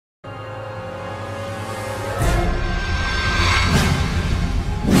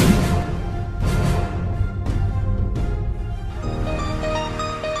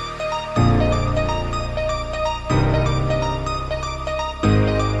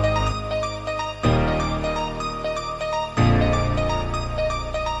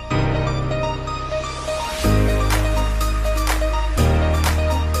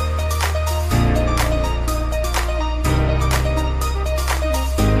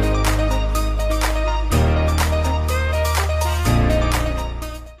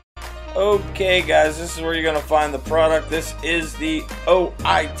Okay guys, this is where you're going to find the product. This is the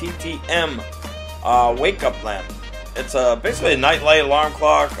Oittm Wake Up Lamp. It's basically a night light alarm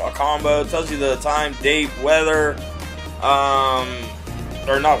clock, a combo. It tells you the time, date, weather,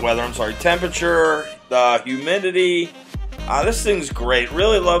 or not weather, I'm sorry, temperature, the humidity. This thing's great.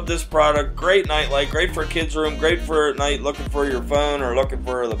 Really love this product. Great night light, great for a kid's room, great for at night looking for your phone or looking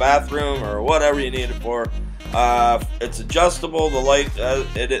for the bathroom or whatever you need it for. It's adjustable, the light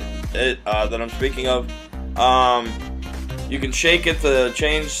that I'm speaking of. You can shake it to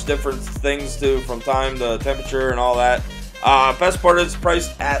change different things from time to temperature and all that. Best part is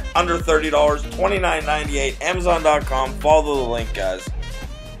priced at under $30, $29.98, Amazon.com. Follow the link, guys.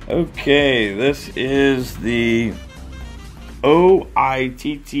 Okay, this is the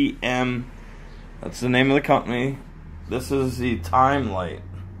Oittm. That's the name of the company. This is the time light.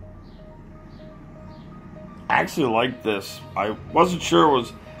 I actually like this. I wasn't sure, it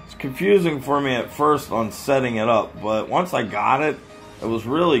was confusing for me at first on setting it up, but once I got it, it was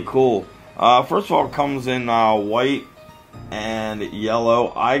really cool. First of all, it comes in white and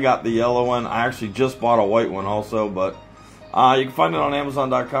yellow. I got the yellow one. I actually just bought a white one also, but you can find it on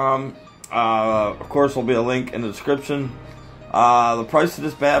Amazon.com. Of course, there'll be a link in the description. The price of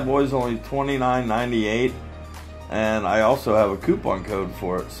this bad boy is only $29.98, and I also have a coupon code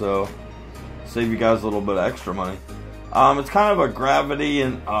for it, so save you guys a little bit of extra money. It's kind of a gravity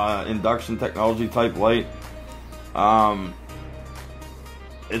and induction technology type light.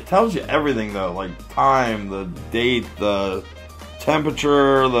 It tells you everything though, like time, the date, the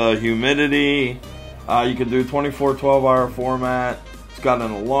temperature, the humidity. You can do 24 12-hour format. It's got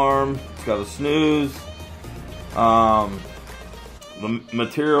an alarm. It's got a snooze. The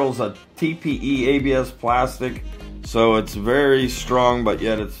material's a TPE ABS plastic, so it's very strong, but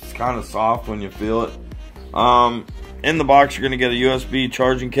yet it's kind of soft when you feel it. In the box, you're going to get a USB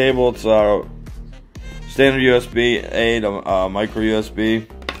charging cable. It's standard USB-A to micro USB.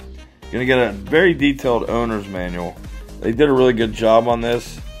 You're going to get a very detailed owner's manual. They did a really good job on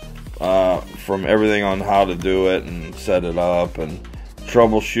this, from everything on how to do it and set it up and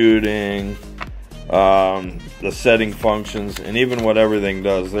troubleshooting, the setting functions, and even what everything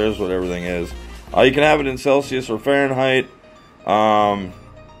does. There's what everything is. You can have it in Celsius or Fahrenheit. Like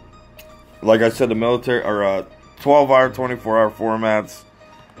I said, the military or 12-hour, 24-hour formats.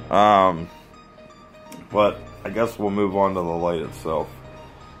 But I guess we'll move on to the light itself.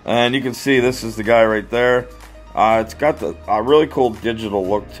 And you can see this is the guy right there. It's got a really cool digital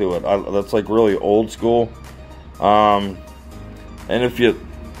look to it. That's like really old school. And if you,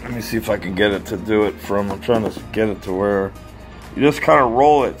 let me see if I can get it to do it from, I'm trying to get it to where you just kind of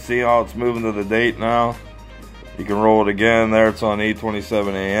roll it. See how it's moving to the date now? You can roll it again. There it's on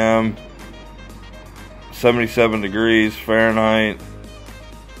 8:27 a.m. 77 degrees Fahrenheit.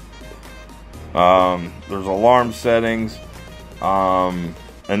 There's alarm settings. And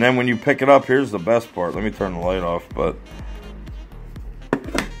then when you pick it up, here's the best part. Let me turn the light off, but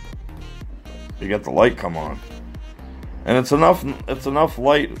you get the light come on. And it's enough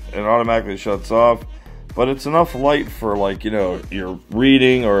light, it automatically shuts off. But it's enough light for, like, you know, you're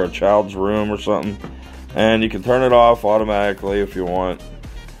reading or a child's room or something. And you can turn it off automatically if you want.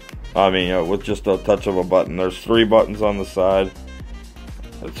 I mean, with just a touch of a button. There's 3 buttons on the side.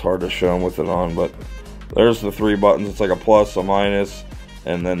 It's hard to show them with it on, but there's the 3 buttons. It's like a plus, a minus,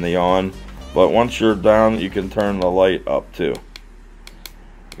 and then the on. But once you're down, you can turn the light up too.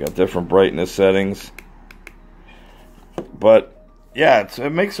 You got different brightness settings. But yeah,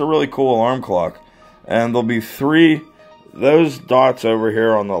 it makes a really cool alarm clock. And there'll be 3. Those dots over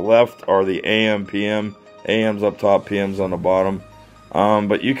here on the left are the AM, PM. AM's up top, PM's on the bottom.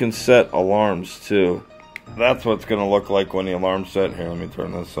 But you can set alarms too. That's what it's going to look like when the alarm's set. Here, let me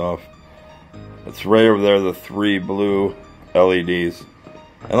turn this off. It's right over there, the 3 blue LEDs.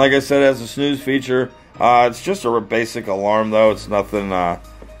 And like I said, it has a snooze feature. It's just a basic alarm though. It's nothing,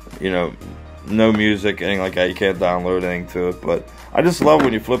 you know, no music, anything like that. You can't download anything to it. But I just love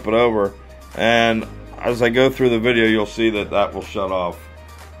when you flip it over. And as I go through the video, you'll see that will shut off.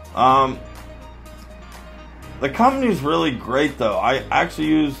 The company's really great though. I actually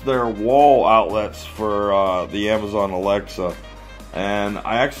use their wall outlets for the Amazon Alexa, and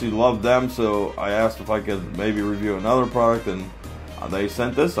I actually love them, so I asked if I could maybe review another product, and they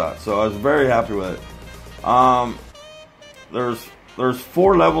sent this out, so I was very happy with it. There's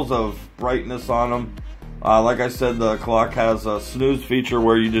 4 levels of brightness on them. Like I said, the clock has a snooze feature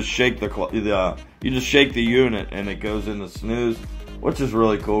where you just shake the unit and it goes into snooze, which is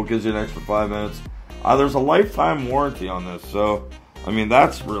really cool. Gives you an extra 5 minutes. There's a lifetime warranty on this, so I mean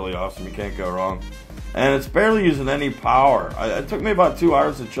that's really awesome. You can't go wrong. And it's barely using any power. It took me about 2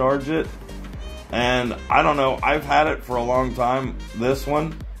 hours to charge it, And I don't know, I've had it for a long time. This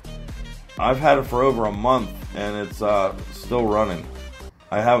one, I've had it for over a month, and it's still running.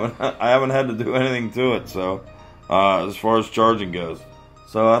 I haven't had to do anything to it, so as far as charging goes.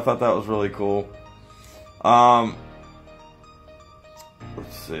 So I thought that was really cool. Let's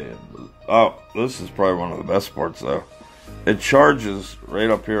see. Oh, this is probably one of the best parts though. It charges right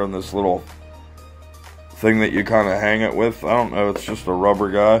up here on this little thing that you kind of hang it with. I don't know, it's just a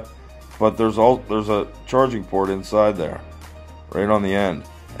rubber guy, but there's a charging port inside there, right on the end,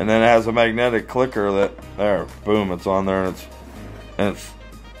 and then it has a magnetic clicker that there, boom, it's on there, and it's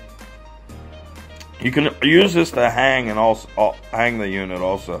you can use this to hang and also hang the unit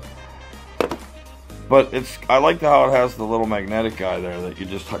also. But I like how it has the little magnetic guy there that you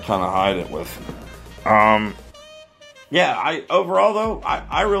just kind of hide it with. Yeah, overall though,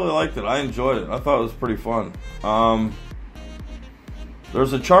 I really liked it. I enjoyed it. I thought it was pretty fun.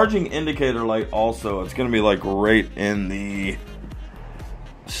 There's a charging indicator light also. It's going to be like right in the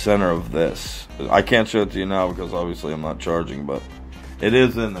center of this. I can't show it to you now because obviously I'm not charging, but it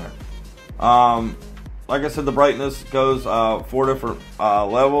is in there. Like I said, the brightness goes 4 different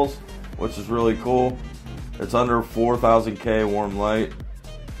levels, which is really cool. It's under 4000K warm light.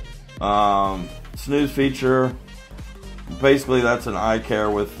 Snooze feature. Basically, that's an eye care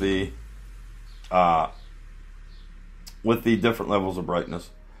with the different levels of brightness.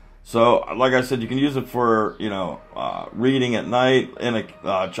 So, like I said, you can use it for reading at night in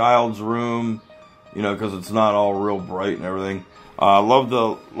a child's room, because it's not all real bright and everything. Love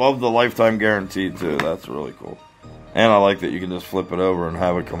the lifetime guarantee too. That's really cool. And I like that you can just flip it over and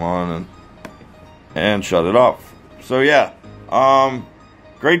have it come on and shut it off. So yeah,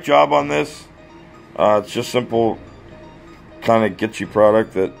 great job on this. It's just simple, kind of get you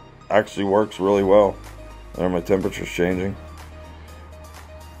product that actually works really well. There, my temperature's changing.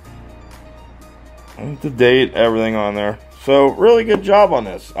 And the date, everything on there. So really good job on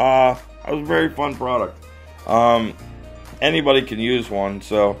this. It was a very fun product. Anybody can use one,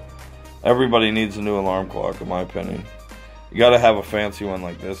 so everybody needs a new alarm clock, in my opinion. You got to have a fancy one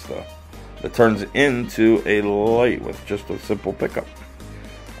like this, though, that turns into a light with just a simple pickup.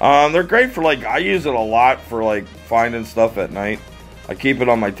 They're great for, I use it a lot for, finding stuff at night. I keep it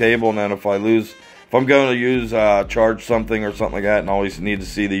on my table, and then if I'm going to use, charge something or something like that, and always need to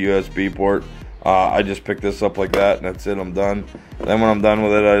see the USB port, I just pick this up like that, and that's it, I'm done. Then when I'm done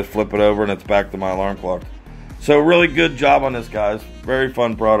with it, I just flip it over, and it's back to my alarm clock. So really good job on this, guys. Very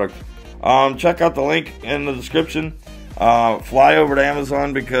fun product. Check out the link in the description. Fly over to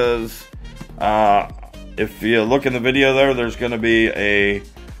Amazon because if you look in the video there's going to be a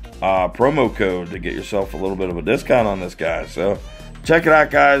promo code to get yourself a little bit of a discount on this guy. So check it out,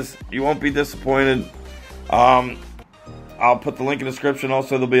 guys. You won't be disappointed. I'll put the link in the description.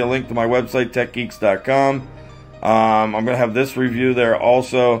 Also, there'll be a link to my website, techgeeks.com. I'm going to have this review there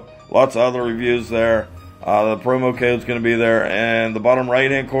also. Lots of other reviews there. The promo code's going to be there, and the bottom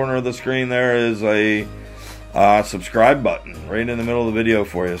right-hand corner of the screen there is a subscribe button right in the middle of the video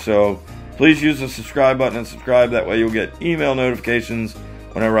for you. So please use the subscribe button and subscribe. That way you'll get email notifications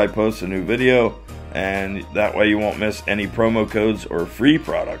whenever I post a new video, and that way you won't miss any promo codes or free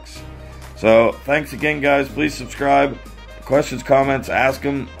products. So thanks again, guys. Please subscribe. Questions, comments, ask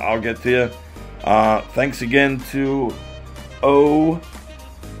them. I'll get to you. Thanks again to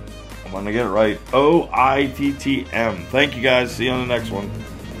I'm going to get it right, Oittm. Thank you, guys. See you on the next one.